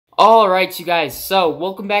Alright you guys, so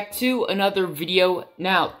welcome back to another video.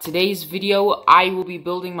 Now, today's video, I will be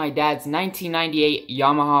building my dad's 1998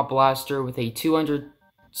 Yamaha Blaster with a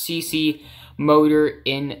 200cc motor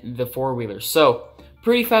in the four-wheeler. So,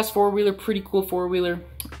 pretty fast four-wheeler, pretty cool four-wheeler.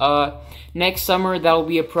 Next summer, that'll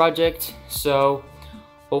be a project, so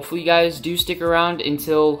hopefully you guys do stick around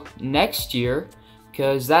until next year,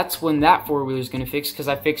 because that's when that four-wheeler is going to fix, because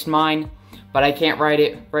I fixed mine, but I can't ride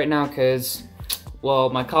it right now because,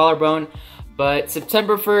 well, my collarbone. But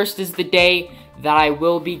September 1st is the day that I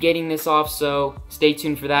will be getting this off, so stay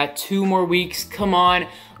tuned for that. 2 more weeks, come on,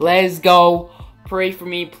 let's go. Pray for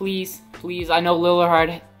me, please, please. I know Little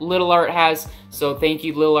Art has, so thank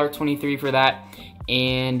you Little Art 23 for that.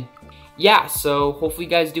 And yeah, so hopefully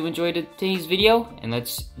you guys do enjoy today's video, and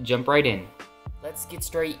let's jump right in. Let's get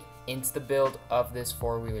straight into the build of this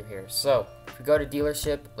four-wheeler here. So if we go to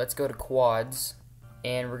dealership, let's go to quads.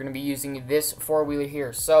 And we're going to be using this four-wheeler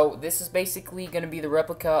here. So this is basically going to be the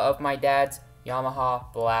replica of my dad's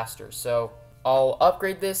Yamaha Blaster. So I'll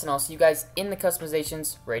upgrade this and I'll see you guys in the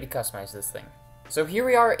customizations, ready to customize this thing. So here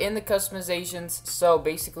we are in the customizations. So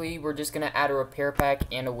basically we're just going to add a repair pack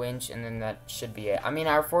and a winch, and then that should be it. I mean,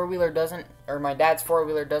 our four-wheeler doesn't, or my dad's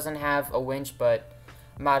four-wheeler doesn't have a winch, but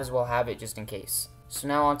might as well have it just in case. So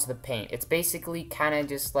now onto the paint. It's basically kind of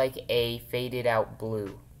just like a faded out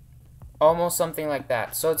blue. Almost something like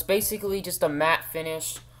that. So it's basically just a matte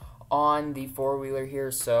finish on the four-wheeler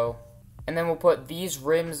here. So, and then we'll put these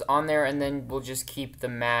rims on there, and then we'll just keep the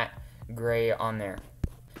matte gray on there.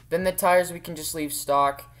 Then the tires we can just leave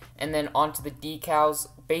stock, and then onto the decals.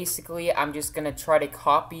 Basically, I'm just gonna try to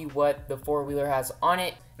copy what the four-wheeler has on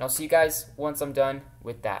it, and I'll see you guys once I'm done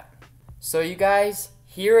with that. So you guys,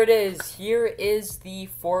 here it is. Here is the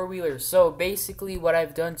four-wheeler. So basically what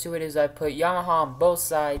I've done to it is I put Yamaha on both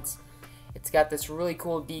sides. It's got this really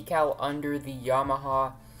cool decal under the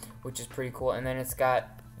Yamaha, which is pretty cool. And then it's got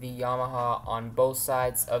the Yamaha on both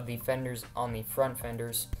sides of the fenders, on the front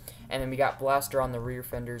fenders. And then we got Blaster on the rear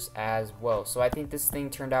fenders as well. So I think this thing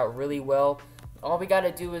turned out really well. All we got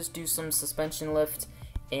to do is do some suspension lift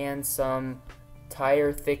and some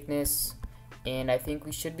tire thickness. And I think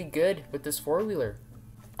we should be good with this four-wheeler.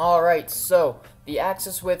 Alright, so the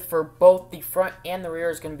axis width for both the front and the rear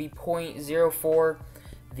is going to be 0.04.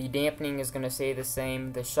 The dampening is going to stay the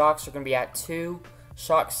same. The shocks are going to be at 2.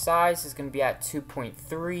 Shock size is going to be at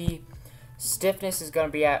 2.3. Stiffness is going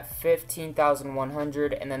to be at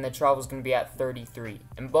 15,100. And then the travel is going to be at 33.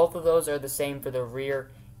 And both of those are the same for the rear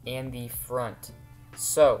and the front.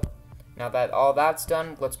 So, now that all that's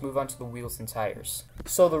done, let's move on to the wheels and tires.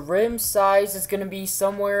 So the rim size is going to be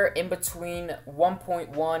somewhere in between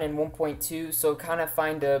 1.1 and 1.2. So kind of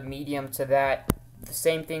find a medium to that. The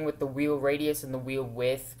same thing with the wheel radius and the wheel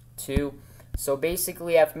width too. So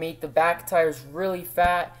basically I've made the back tires really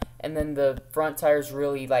fat and then the front tires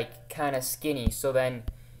really like kind of skinny. So then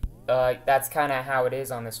that's kind of how it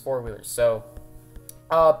is on this four-wheeler. So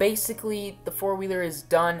basically the four-wheeler is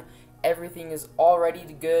done. Everything is all ready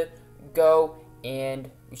to go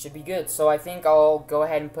and we should be good. So I think I'll go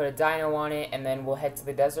ahead and put a dyno on it, and then we'll head to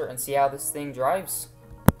the desert and see how this thing drives.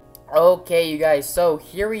 Okay, you guys, so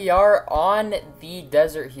here we are on the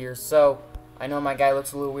desert here. So I know my guy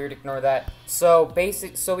looks a little weird, ignore that. So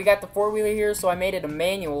we got the four-wheeler here, so I made it a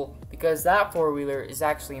manual because that four-wheeler is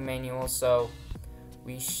actually a manual, so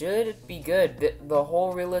we should be good. The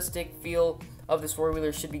whole realistic feel of this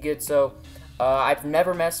four-wheeler should be good. So I've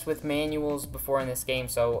never messed with manuals before in this game,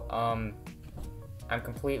 so I'm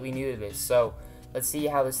completely new to this. So let's see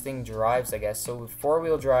how this thing drives, I guess. So with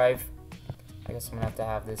four-wheel drive, I guess I'm gonna have to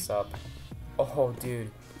have this up. Oh,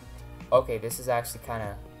 dude. Okay, this is actually kind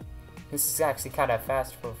of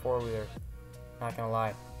fast for a four-wheeler. Not gonna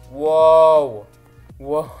lie. Whoa!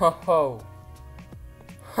 Whoa!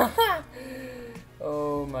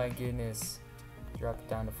 Oh my goodness. Drop it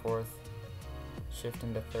down to fourth. Shift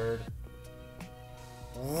into third.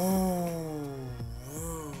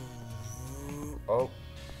 Oh.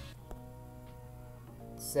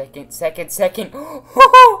 Second.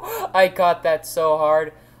 I caught that so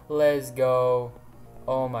hard. Let's go.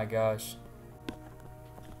 Oh my gosh.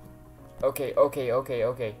 Okay.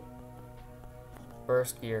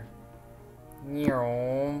 First gear.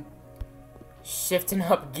 Shifting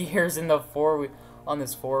up gears in the on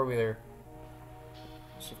this four-wheeler.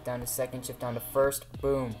 Shift down to second, shift down to first.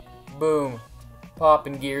 Boom. Boom.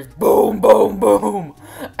 Popping gears. Boom, boom, boom.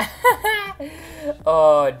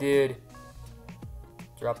 Oh, dude.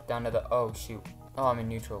 Drop it down to the, oh shoot. Oh, I'm in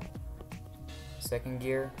neutral. Second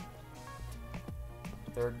gear.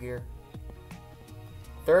 Third gear.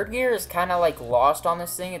 Third gear is kind of like lost on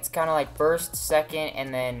this thing. It's kind of like first, second,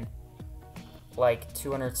 and then like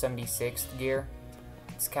 276th gear.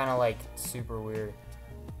 It's kind of like super weird.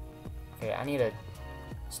 Okay, I need to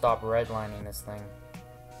stop redlining this thing.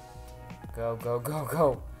 Go, go, go,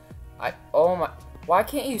 go. Oh my, why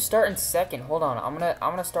can't you start in second? Hold on, I'm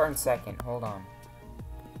gonna start in second. Hold on.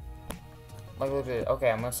 Look at it.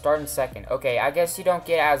 Okay, I'm gonna start in second. Okay, I guess you don't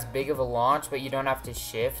get as big of a launch, but you don't have to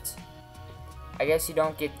shift. I guess you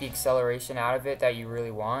don't get the acceleration out of it that you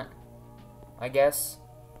really want, I guess.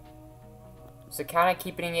 So kind of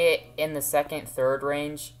keeping it in the second, third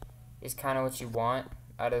range is kind of what you want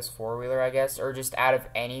out of this four-wheeler, I guess, or just out of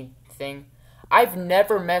anything. I've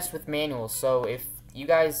never messed with manuals, so if you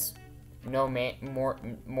guys know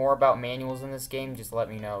more about manuals in this game, just let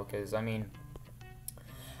me know, because, I mean,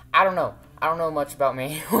 I don't know. I don't know much about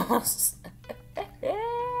manuals.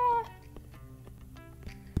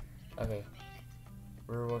 Okay.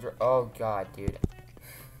 Rear wheel drive. Oh, God, dude.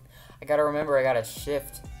 I gotta remember, I gotta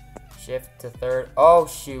shift. Shift to third. Oh,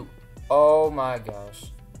 shoot. Oh, my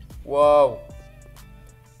gosh. Whoa.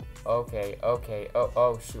 Okay, okay.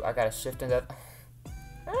 Oh, shoot. I gotta shift into...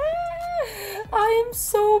 I am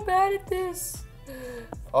so bad at this.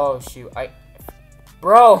 Oh, shoot.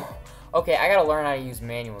 Bro. Okay, I gotta learn how to use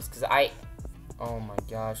manuals, because oh, my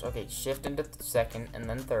gosh. Okay, shift into second, and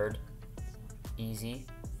then third. Easy.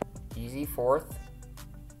 Easy, fourth.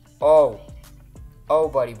 Oh. Oh,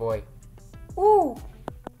 buddy boy. Woo.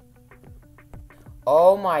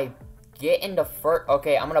 Oh my, get into first.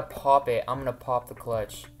 Okay, I'm gonna pop it. I'm gonna pop the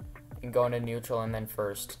clutch and go into neutral and then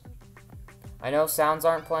first. I know sounds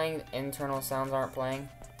aren't playing, internal sounds aren't playing.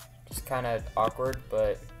 Just kind of awkward,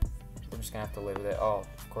 but we're just gonna have to live with it. Oh,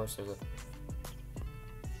 of course there's a...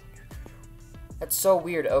 That's so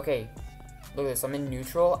weird. Okay, look at this. I'm in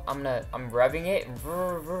neutral. I'm revving it.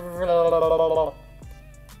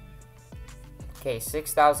 Okay,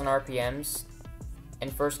 6,000 RPMs. In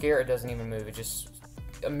first gear, it doesn't even move. It just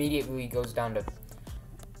immediately goes down to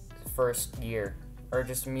first gear. Or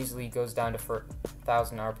just immediately goes down to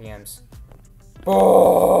 1,000 RPMs.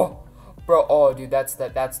 Oh! Bro, oh, dude, that's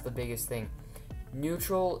the biggest thing.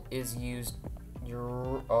 Neutral is used...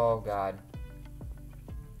 Oh, God.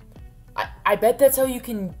 I bet that's how you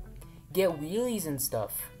can get wheelies and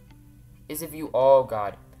stuff. Is if you... Oh,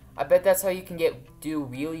 God. I bet that's how you can do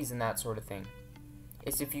wheelies and that sort of thing.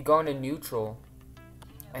 Is if you go into neutral...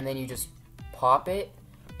 and then you just pop it,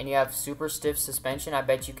 and you have super stiff suspension, I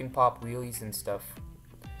bet you can pop wheelies and stuff.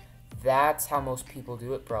 That's how most people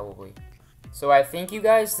do it, probably. So I think, you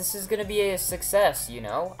guys, this is going to be a success, you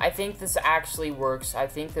know? I think this actually works. I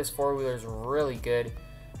think this four-wheeler is really good.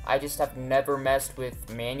 I just have never messed with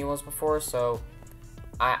manuals before, so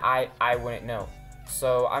I wouldn't know.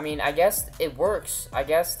 So, I mean, I guess it works. I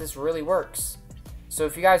guess this really works. So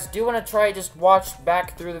if you guys do want to try it, just watch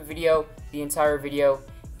back through the video, the entire video,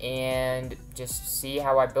 and just see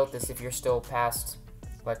how I built this if you're still past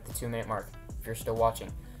like the 2-minute mark, if you're still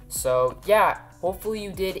watching. So yeah, hopefully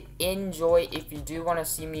you did enjoy. If you do want to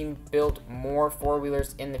see me build more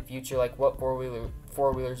four-wheelers in the future, like what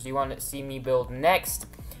four-wheelers do you want to see me build next,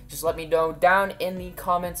 just let me know down in the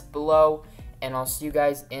comments below, and I'll see you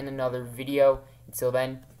guys in another video. Until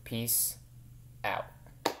then, peace out.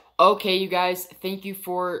 Okay, you guys, thank you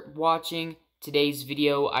for watching today's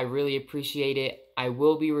video. I really appreciate it. I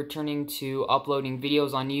will be returning to uploading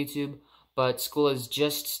videos on YouTube, but school has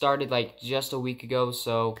just started like just a week ago,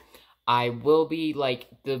 so I will be like,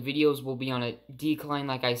 the videos will be on a decline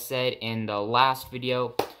like I said in the last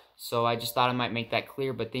video, so I just thought I might make that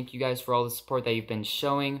clear. But thank you guys for all the support that you've been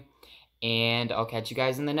showing, and I'll catch you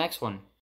guys in the next one.